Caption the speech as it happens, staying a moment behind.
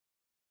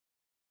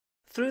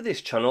Through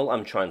this channel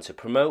I'm trying to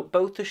promote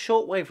both the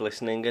shortwave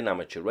listening and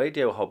amateur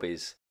radio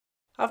hobbies.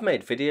 I've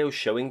made videos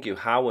showing you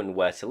how and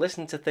where to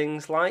listen to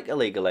things like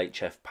illegal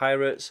HF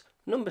pirates,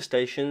 number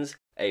stations,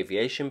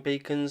 aviation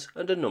beacons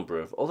and a number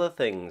of other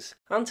things,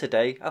 and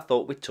today I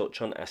thought we'd touch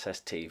on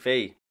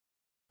SSTV.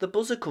 The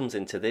buzzer comes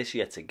into this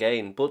yet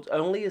again, but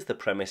only as the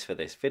premise for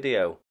this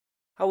video.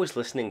 I was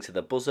listening to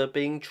the buzzer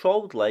being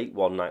trolled late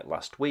one night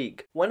last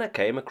week when I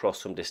came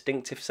across some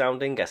distinctive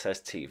sounding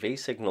SSTV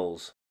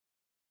signals.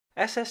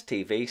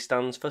 SSTV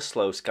stands for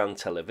slow scan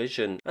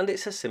television, and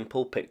it's a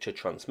simple picture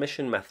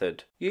transmission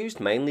method, used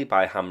mainly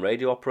by ham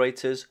radio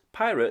operators,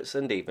 pirates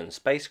and even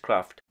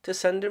spacecraft, to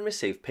send and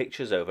receive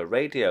pictures over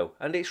radio,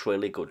 and it's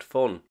really good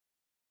fun.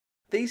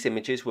 These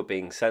images were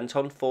being sent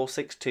on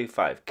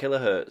 4625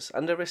 kHz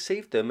and I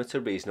received them at a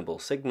reasonable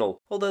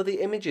signal, although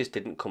the images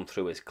didn't come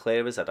through as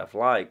clear as I'd have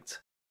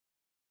liked.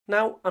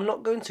 Now, I'm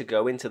not going to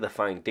go into the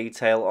fine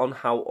detail on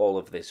how all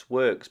of this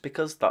works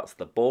because that's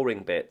the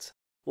boring bit.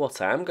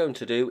 What I am going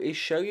to do is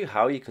show you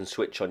how you can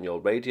switch on your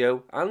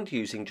radio and,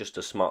 using just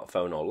a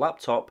smartphone or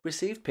laptop,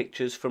 receive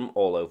pictures from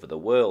all over the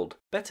world.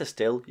 Better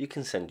still, you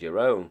can send your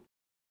own.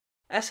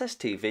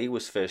 SSTV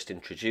was first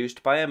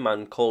introduced by a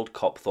man called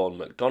Copthorne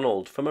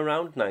MacDonald from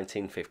around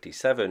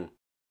 1957.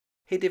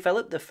 He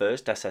developed the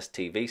first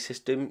SSTV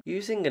system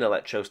using an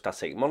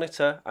electrostatic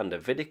monitor and a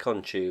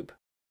Vidicon tube.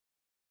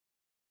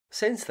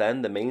 Since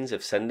then, the means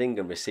of sending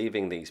and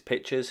receiving these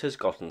pictures has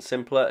gotten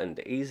simpler and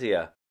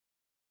easier.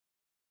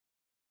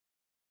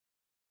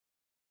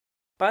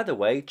 By the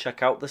way,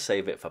 check out the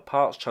Save It for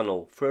Parts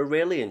channel for a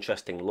really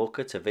interesting look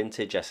at a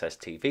vintage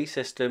SSTV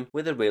system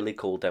with a really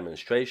cool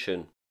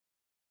demonstration.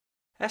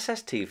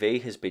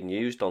 SSTV has been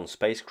used on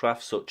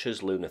spacecraft such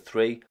as Luna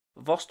 3,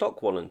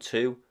 Vostok 1 and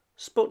 2,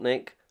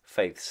 Sputnik,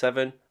 Faith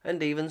 7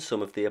 and even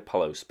some of the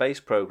Apollo space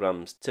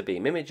programs to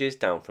beam images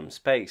down from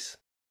space.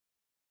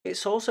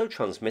 It's also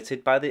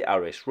transmitted by the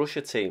Aris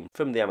Russia team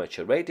from the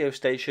amateur radio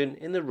station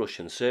in the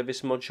Russian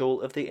service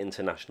module of the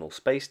International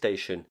Space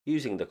Station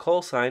using the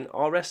call sign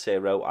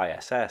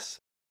RS0ISS.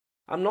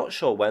 I'm not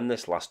sure when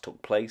this last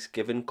took place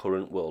given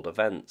current world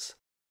events.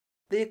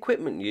 The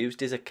equipment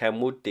used is a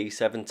Kenwood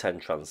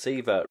D710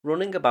 transceiver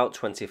running about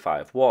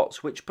 25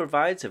 watts, which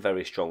provides a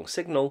very strong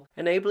signal,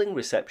 enabling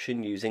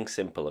reception using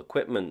simple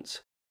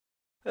equipment.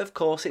 Of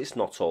course, it's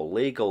not all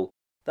legal.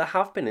 There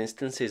have been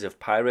instances of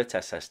pirate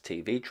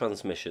SSTV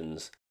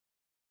transmissions.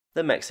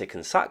 The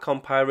Mexican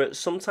SATCOM pirates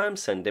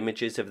sometimes send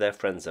images of their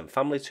friends and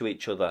family to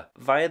each other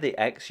via the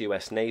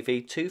ex-US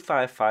Navy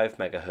 255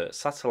 MHz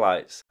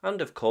satellites,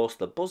 and of course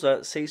the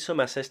buzzer sees some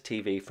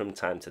SSTV from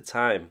time to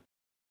time.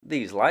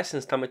 These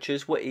licensed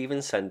amateurs were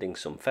even sending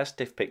some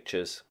festive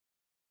pictures.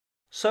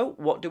 So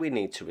what do we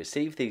need to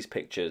receive these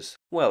pictures?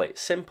 Well,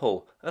 it's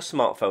simple, a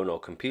smartphone or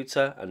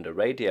computer and a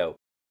radio.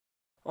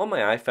 On my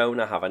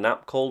iPhone I have an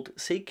app called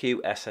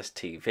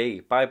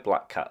CQSSTV by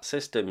Black Cat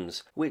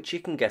Systems, which you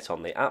can get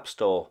on the App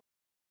Store.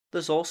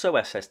 There's also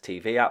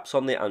SSTV apps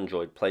on the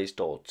Android Play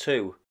Store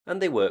too,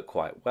 and they work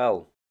quite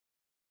well.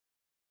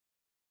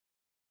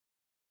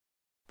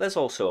 There's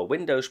also a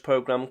Windows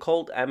program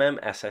called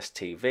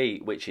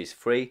MMSSTV, which is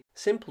free,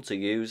 simple to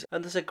use,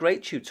 and there's a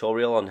great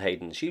tutorial on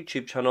Hayden's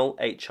YouTube channel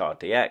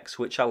HRDX,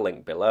 which I'll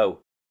link below.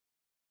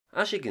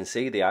 As you can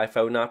see, the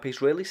iPhone app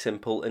is really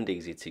simple and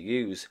easy to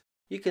use.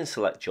 You can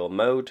select your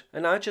mode,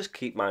 and I just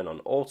keep mine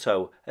on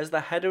auto, as the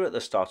header at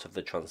the start of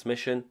the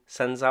transmission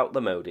sends out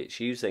the mode it's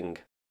using.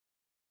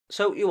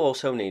 So you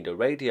also need a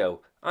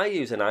radio. I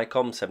use an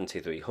ICOM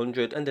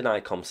 7300 and an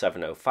ICOM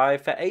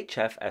 705 for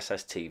HF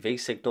SSTV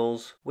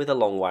signals with a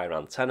long wire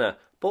antenna,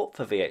 but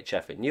for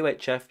VHF and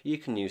UHF you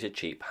can use a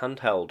cheap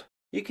handheld.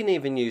 You can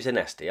even use an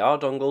SDR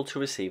dongle to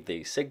receive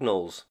these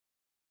signals.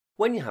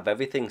 When you have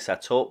everything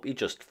set up, you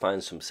just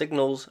find some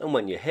signals, and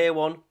when you hear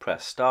one,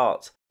 press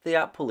start. The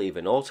app will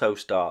even auto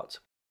start.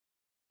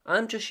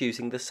 I'm just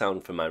using the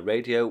sound from my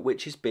radio,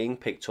 which is being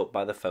picked up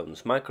by the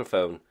phone's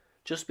microphone.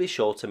 Just be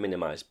sure to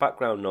minimize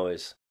background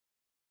noise.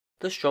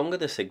 The stronger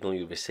the signal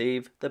you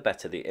receive, the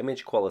better the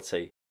image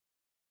quality.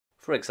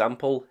 For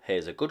example,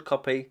 here's a good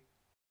copy,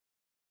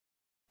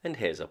 and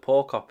here's a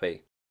poor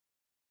copy.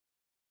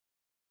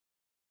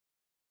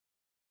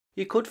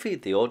 You could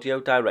feed the audio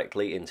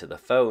directly into the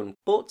phone,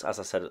 but as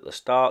I said at the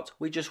start,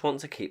 we just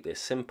want to keep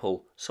this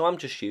simple, so I'm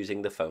just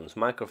using the phone's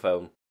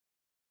microphone.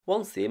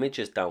 Once the image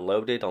is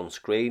downloaded on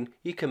screen,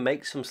 you can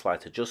make some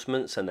slight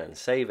adjustments and then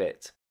save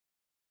it.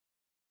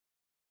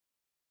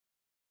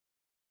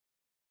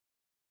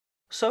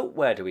 So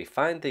where do we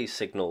find these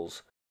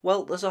signals?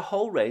 Well, there's a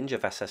whole range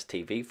of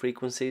SSTV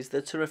frequencies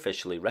that are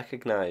officially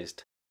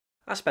recognised.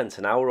 I spent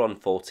an hour on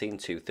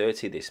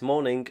 14230 this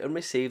morning and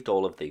received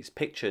all of these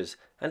pictures,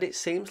 and it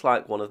seems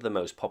like one of the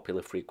most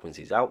popular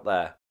frequencies out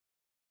there.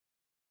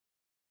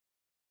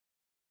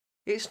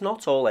 It's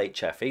not all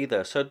HF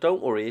either, so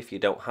don't worry if you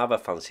don't have a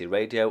fancy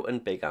radio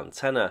and big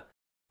antenna.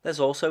 There's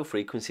also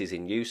frequencies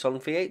in use on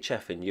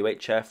VHF and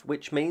UHF,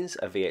 which means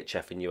a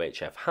VHF and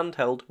UHF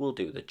handheld will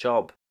do the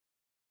job.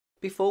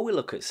 Before we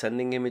look at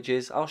sending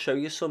images, I'll show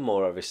you some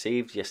more I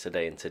received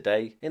yesterday and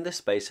today in the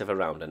space of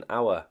around an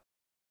hour.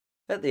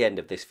 At the end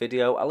of this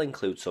video, I'll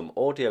include some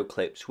audio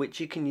clips which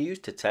you can use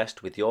to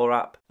test with your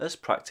app as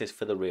practice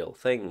for the real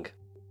thing.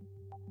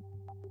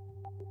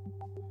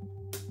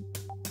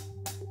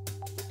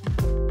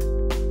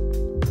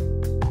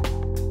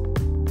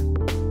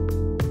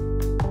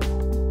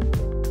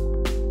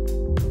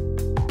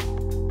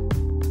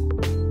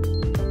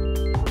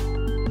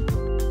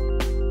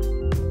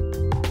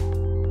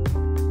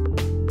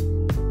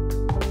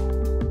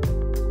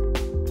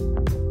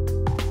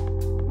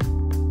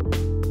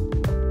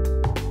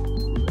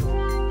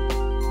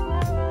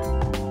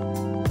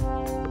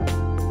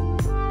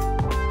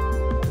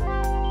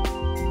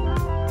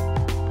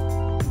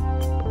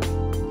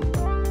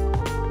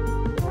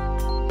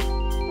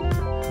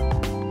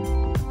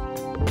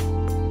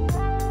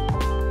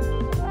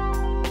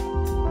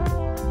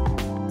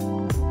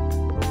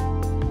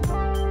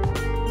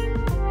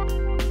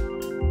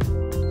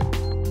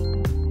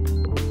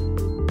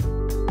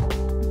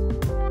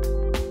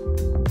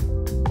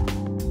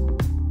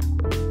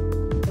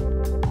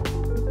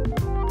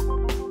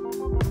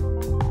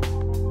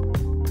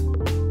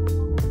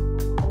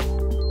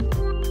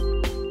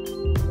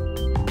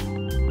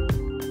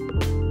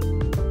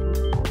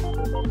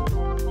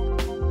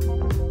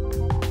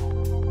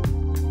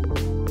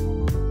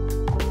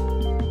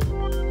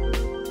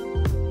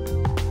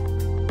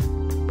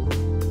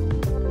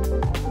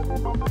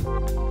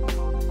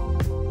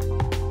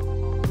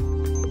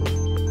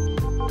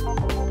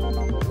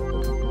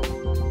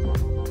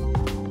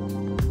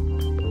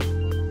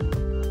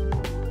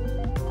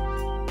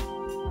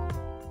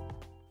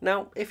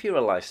 Now, if you're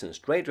a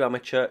licensed radio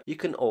amateur, you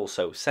can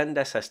also send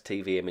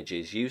SSTV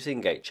images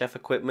using HF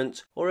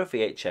equipment or a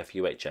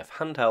VHF-UHF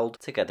handheld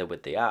together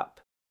with the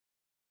app.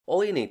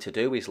 All you need to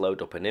do is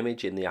load up an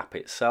image in the app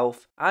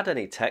itself, add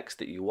any text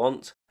that you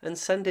want, and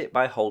send it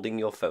by holding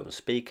your phone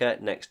speaker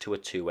next to a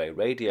two-way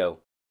radio.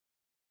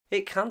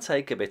 It can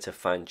take a bit of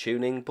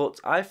fine-tuning, but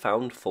I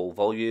found full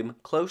volume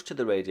close to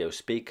the radio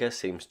speaker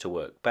seems to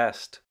work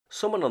best.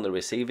 Someone on the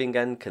receiving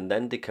end can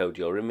then decode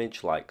your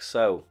image like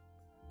so.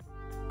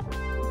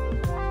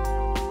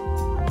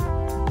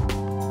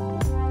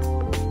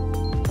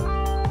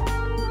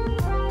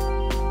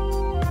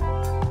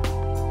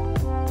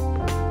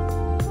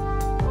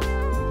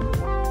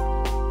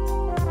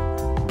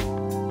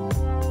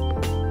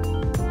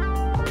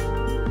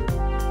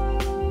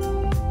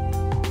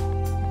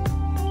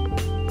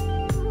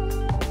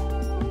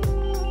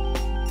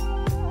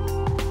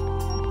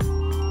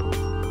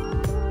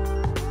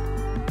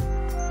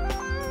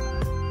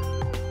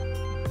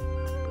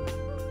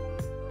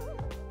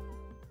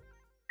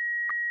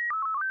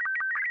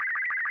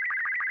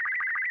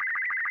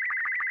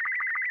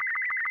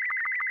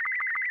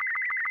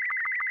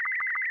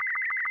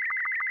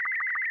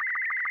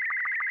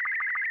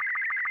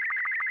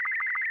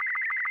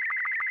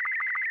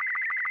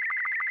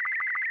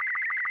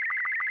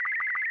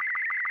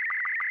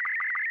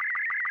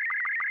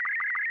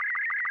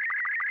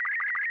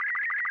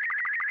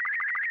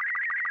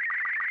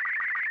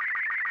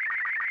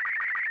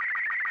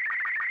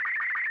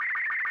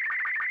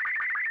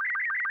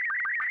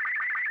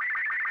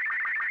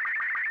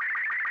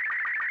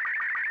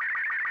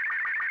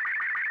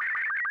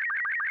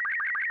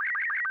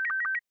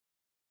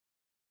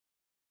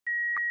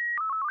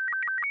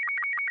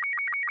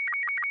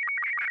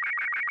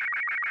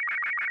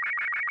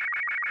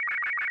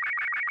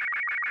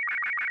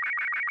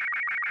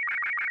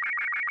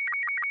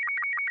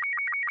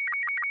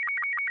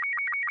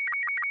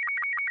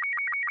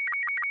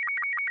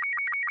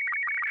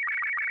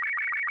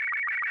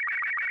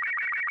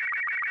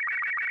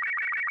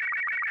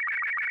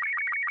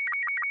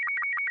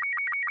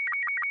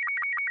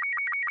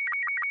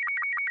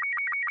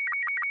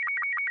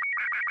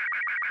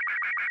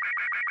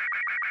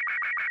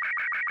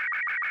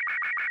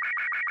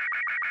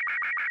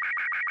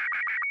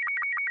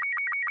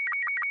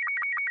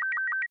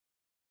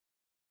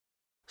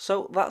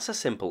 So that's a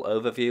simple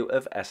overview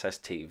of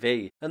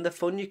SSTV and the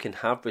fun you can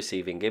have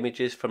receiving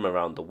images from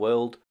around the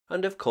world,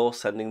 and of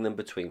course sending them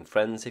between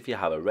friends if you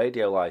have a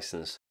radio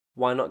license.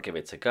 Why not give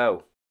it a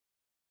go?